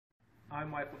I'm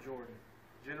Michael Jordan,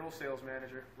 General Sales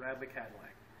Manager, Radley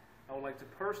Cadillac. I would like to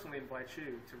personally invite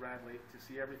you to Radley to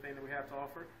see everything that we have to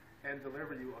offer and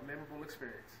deliver you a memorable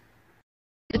experience.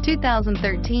 The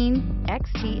 2013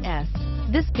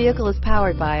 XTS. This vehicle is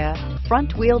powered by a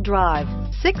front-wheel drive,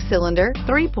 6-cylinder,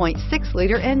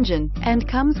 3.6-liter engine, and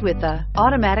comes with a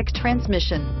automatic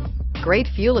transmission. Great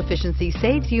fuel efficiency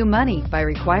saves you money by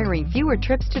requiring fewer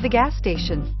trips to the gas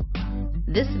station.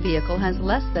 This vehicle has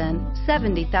less than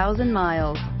 70,000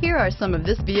 miles. Here are some of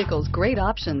this vehicle's great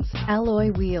options: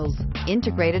 alloy wheels,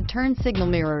 integrated turn signal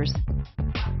mirrors,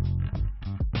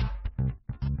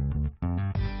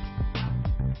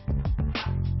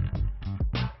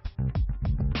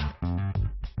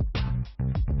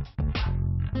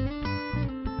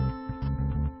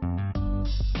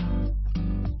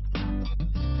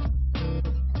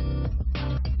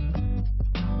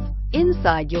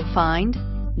 Inside you'll find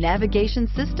navigation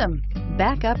system,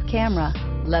 backup camera,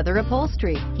 leather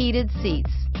upholstery, heated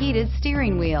seats, heated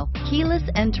steering wheel, keyless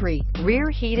entry, rear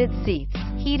heated seats,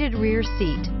 heated rear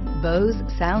seat, Bose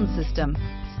sound system,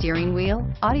 steering wheel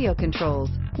audio controls.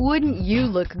 Wouldn't you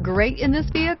look great in this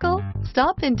vehicle?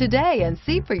 Stop in today and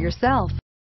see for yourself.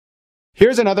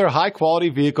 Here's another high-quality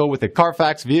vehicle with a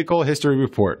Carfax Vehicle History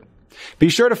Report. Be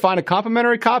sure to find a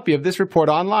complimentary copy of this report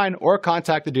online or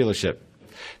contact the dealership.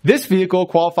 This vehicle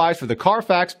qualifies for the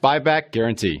Carfax Buyback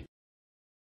Guarantee.